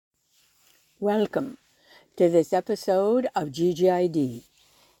Welcome to this episode of GGID.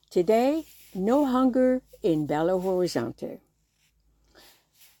 Today, no hunger in Belo Horizonte.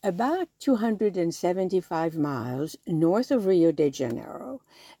 About 275 miles north of Rio de Janeiro,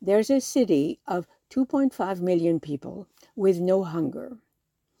 there's a city of 2.5 million people with no hunger.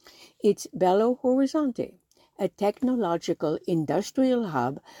 It's Belo Horizonte, a technological industrial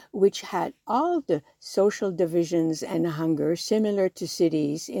hub which had all the social divisions and hunger similar to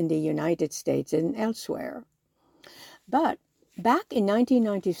cities in the United States and elsewhere. But back in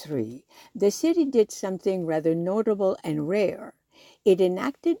 1993, the city did something rather notable and rare. It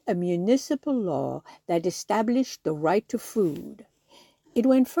enacted a municipal law that established the right to food. It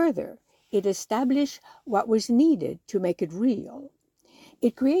went further. It established what was needed to make it real.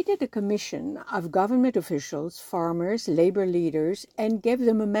 It created a commission of government officials, farmers, labor leaders, and gave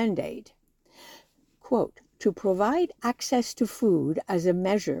them a mandate, quote, to provide access to food as a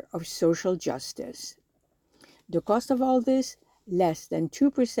measure of social justice. The cost of all this, less than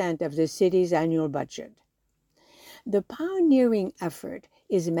 2% of the city's annual budget. The pioneering effort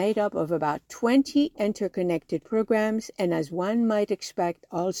is made up of about 20 interconnected programs and, as one might expect,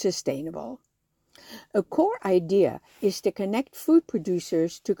 all sustainable. A core idea is to connect food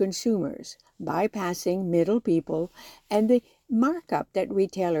producers to consumers, bypassing middle people and the markup that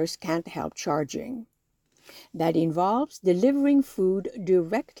retailers can't help charging. That involves delivering food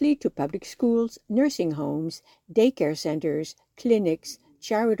directly to public schools, nursing homes, daycare centers, clinics,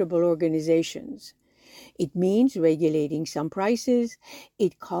 charitable organizations. It means regulating some prices.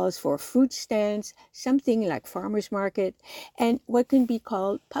 It calls for food stands, something like farmers market, and what can be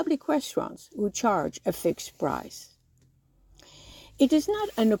called public restaurants who charge a fixed price. It is not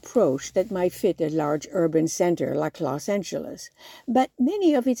an approach that might fit a large urban center like Los Angeles, but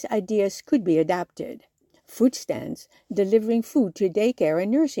many of its ideas could be adapted. Food stands delivering food to daycare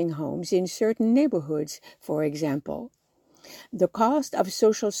and nursing homes in certain neighborhoods, for example. The cost of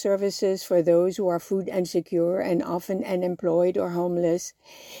social services for those who are food insecure and often unemployed or homeless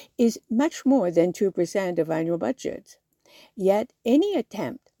is much more than 2% of annual budgets. Yet any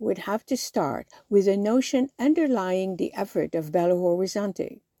attempt would have to start with a notion underlying the effort of Belo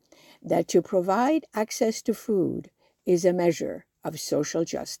Horizonte, that to provide access to food is a measure of social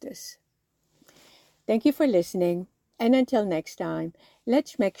justice. Thank you for listening, and until next time,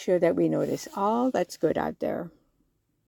 let's make sure that we notice all that's good out there.